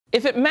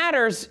If it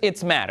matters,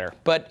 it's matter.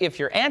 But if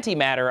you're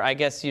antimatter, I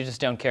guess you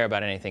just don't care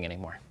about anything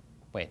anymore.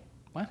 Wait,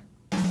 what?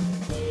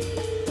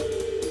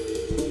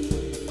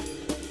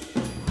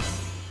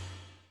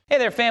 Hey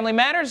there, Family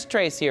Matters.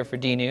 Trace here for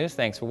DNews.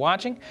 Thanks for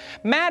watching.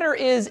 Matter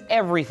is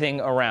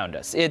everything around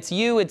us. It's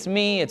you, it's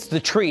me, it's the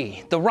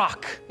tree, the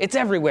rock. It's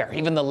everywhere,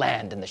 even the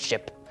land and the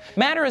ship.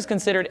 Matter is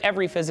considered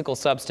every physical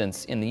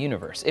substance in the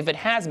universe. If it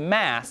has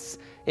mass,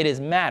 it is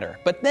matter.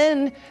 But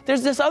then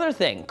there's this other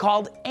thing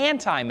called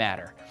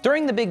antimatter.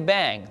 During the Big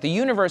Bang, the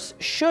universe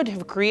should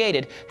have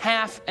created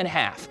half and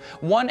half.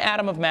 One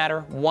atom of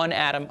matter, one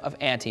atom of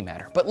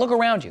antimatter. But look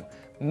around you.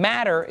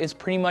 Matter is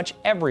pretty much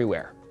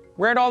everywhere.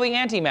 Where'd all the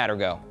antimatter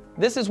go?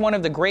 This is one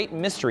of the great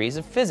mysteries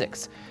of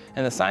physics,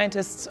 and the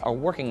scientists are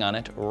working on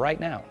it right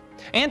now.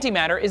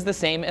 Antimatter is the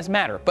same as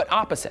matter, but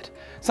opposite.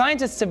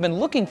 Scientists have been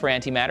looking for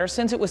antimatter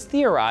since it was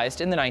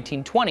theorized in the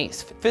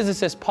 1920s.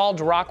 Physicist Paul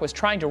Dirac was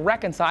trying to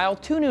reconcile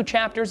two new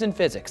chapters in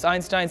physics,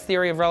 Einstein's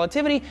theory of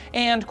relativity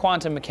and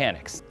quantum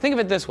mechanics. Think of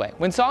it this way.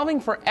 When solving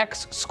for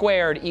x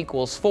squared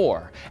equals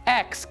 4,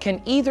 x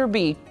can either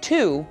be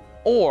 2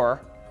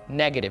 or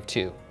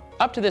 -2.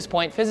 Up to this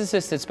point,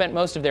 physicists had spent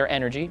most of their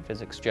energy,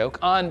 physics joke,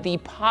 on the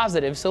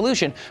positive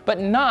solution, but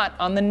not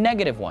on the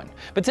negative one.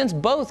 But since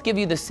both give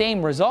you the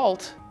same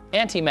result,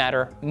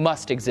 antimatter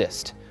must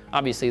exist.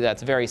 Obviously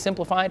that's very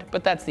simplified,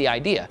 but that's the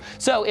idea.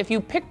 So if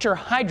you picture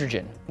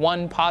hydrogen,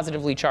 one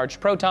positively charged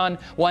proton,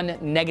 one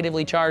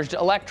negatively charged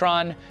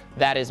electron,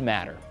 that is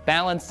matter.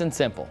 Balanced and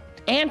simple.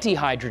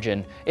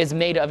 Antihydrogen is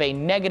made of a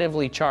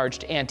negatively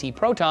charged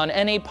antiproton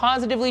and a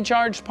positively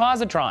charged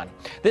positron.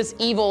 This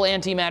evil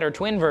antimatter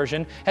twin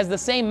version has the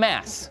same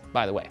mass,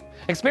 by the way.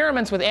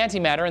 Experiments with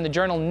antimatter in the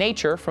journal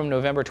Nature from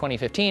November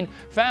 2015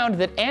 found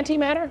that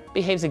antimatter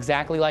behaves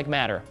exactly like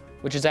matter,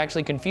 which is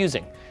actually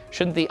confusing.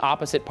 Shouldn't the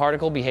opposite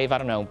particle behave, I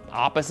don't know,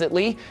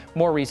 oppositely?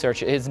 More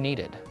research is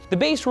needed. The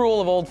base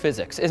rule of old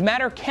physics is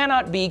matter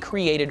cannot be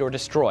created or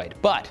destroyed,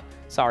 but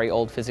sorry,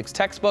 old physics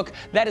textbook,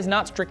 that is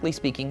not strictly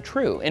speaking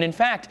true. And in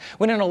fact,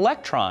 when an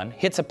electron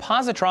hits a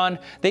positron,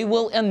 they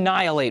will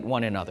annihilate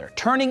one another,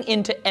 turning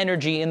into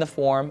energy in the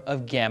form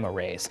of gamma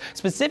rays.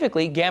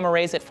 Specifically, gamma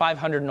rays at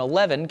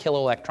 511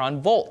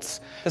 kiloelectron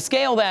volts. To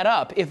scale that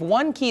up, if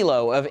 1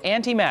 kilo of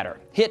antimatter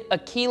hit a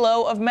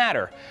kilo of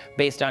matter,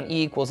 based on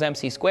E equals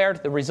mc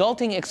squared, the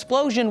resulting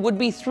explosion would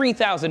be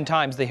 3,000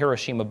 times the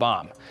Hiroshima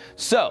bomb.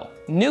 So,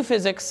 new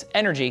physics,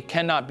 energy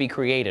cannot be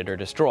created or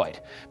destroyed,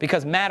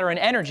 because matter and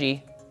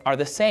energy are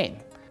the same.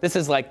 This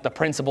is like the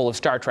principle of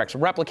Star Trek's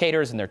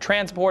replicators and their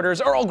transporters,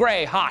 Earl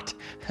Grey, hot!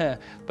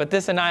 But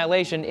this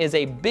annihilation is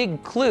a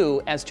big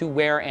clue as to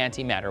where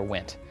antimatter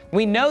went.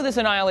 We know this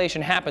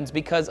annihilation happens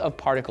because of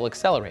particle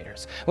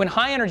accelerators. When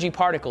high-energy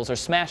particles are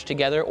smashed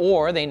together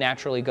or they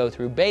naturally go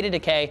through beta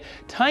decay,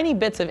 tiny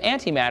bits of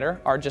antimatter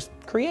are just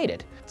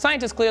created.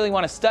 Scientists clearly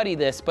want to study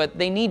this, but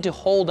they need to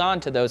hold on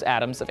to those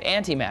atoms of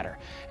antimatter.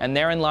 And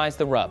therein lies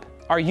the rub.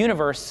 Our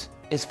universe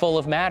is full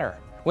of matter.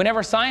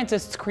 Whenever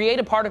scientists create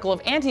a particle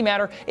of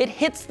antimatter, it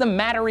hits the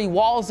mattery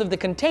walls of the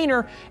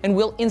container and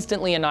will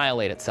instantly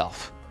annihilate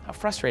itself. How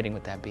frustrating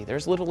would that be?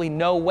 There's literally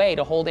no way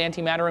to hold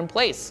antimatter in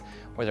place,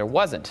 or there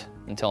wasn't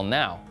until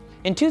now.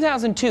 In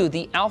 2002,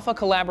 the Alpha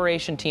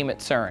collaboration team at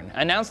CERN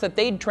announced that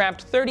they'd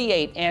trapped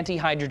 38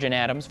 anti-hydrogen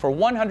atoms for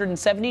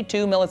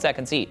 172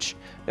 milliseconds each.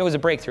 It was a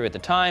breakthrough at the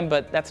time,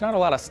 but that's not a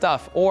lot of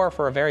stuff, or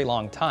for a very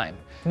long time.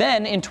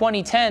 Then, in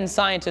 2010,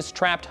 scientists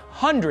trapped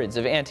hundreds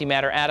of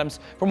antimatter atoms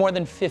for more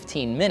than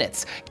 15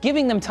 minutes,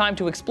 giving them time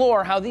to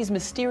explore how these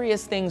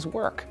mysterious things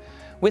work.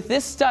 With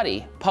this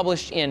study,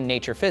 published in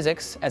Nature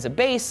Physics, as a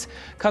base,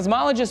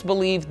 cosmologists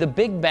believe the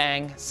Big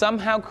Bang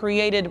somehow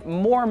created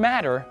more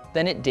matter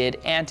than it did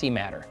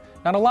antimatter.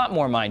 Not a lot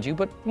more, mind you,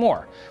 but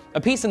more. A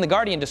piece in The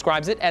Guardian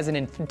describes it as an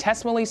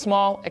infinitesimally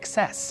small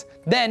excess.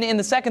 Then, in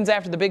the seconds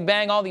after the Big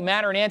Bang, all the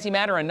matter and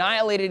antimatter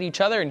annihilated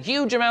each other in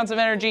huge amounts of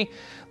energy,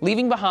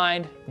 leaving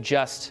behind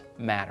just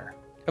matter.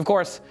 Of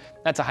course,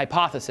 that's a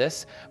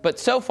hypothesis, but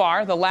so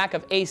far the lack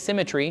of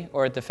asymmetry,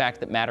 or the fact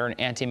that matter and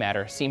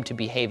antimatter seem to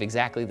behave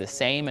exactly the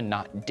same and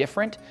not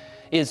different,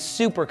 is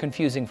super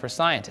confusing for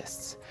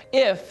scientists.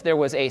 If there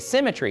was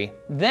asymmetry,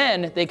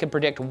 then they could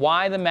predict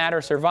why the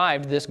matter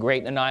survived this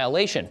great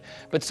annihilation.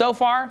 But so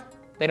far,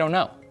 they don't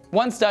know.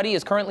 One study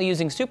is currently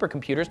using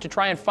supercomputers to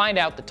try and find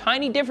out the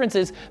tiny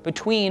differences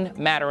between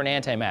matter and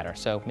antimatter,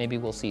 so maybe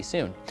we'll see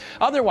soon.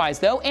 Otherwise,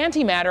 though,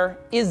 antimatter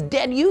is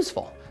dead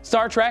useful.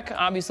 Star Trek,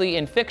 obviously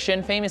in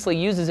fiction, famously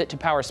uses it to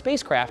power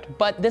spacecraft,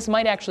 but this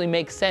might actually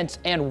make sense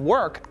and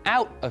work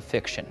out of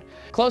fiction.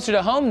 Closer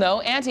to home, though,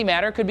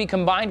 antimatter could be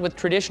combined with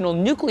traditional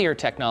nuclear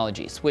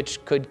technologies,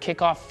 which could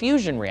kick off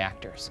fusion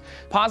reactors.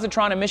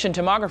 Positron emission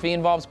tomography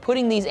involves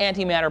putting these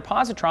antimatter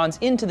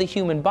positrons into the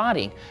human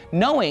body,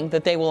 knowing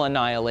that they will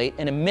annihilate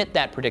and emit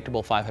that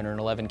predictable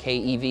 511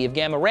 keV of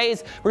gamma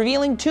rays,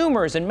 revealing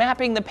tumors and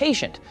mapping the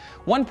patient.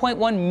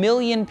 1.1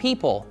 million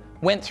people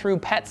went through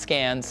PET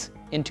scans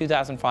in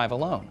 2005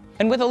 alone.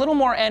 And with a little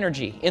more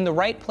energy in the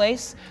right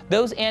place,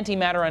 those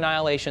antimatter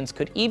annihilations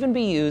could even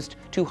be used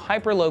to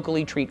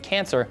hyperlocally treat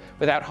cancer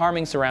without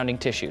harming surrounding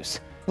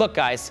tissues. Look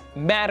guys,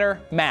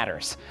 matter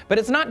matters. But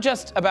it's not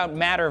just about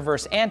matter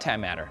versus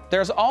antimatter.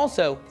 There's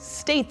also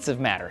states of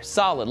matter: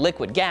 solid,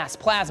 liquid, gas,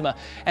 plasma,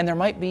 and there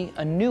might be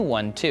a new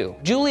one too.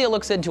 Julia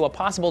looks into a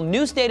possible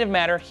new state of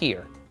matter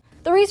here.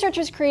 The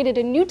researchers created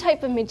a new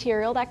type of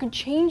material that could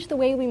change the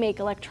way we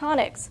make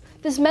electronics.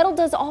 This metal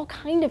does all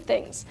kinds of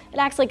things. It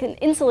acts like an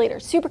insulator,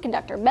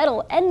 superconductor,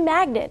 metal, and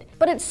magnet.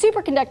 But its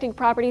superconducting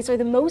properties are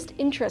the most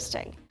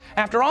interesting.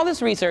 After all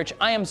this research,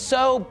 I am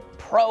so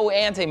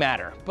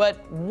pro-antimatter.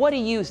 But what do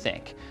you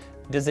think?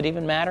 Does it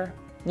even matter?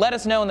 Let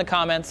us know in the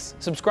comments.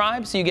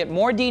 Subscribe so you get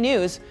more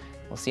DNews.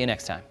 We'll see you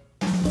next time.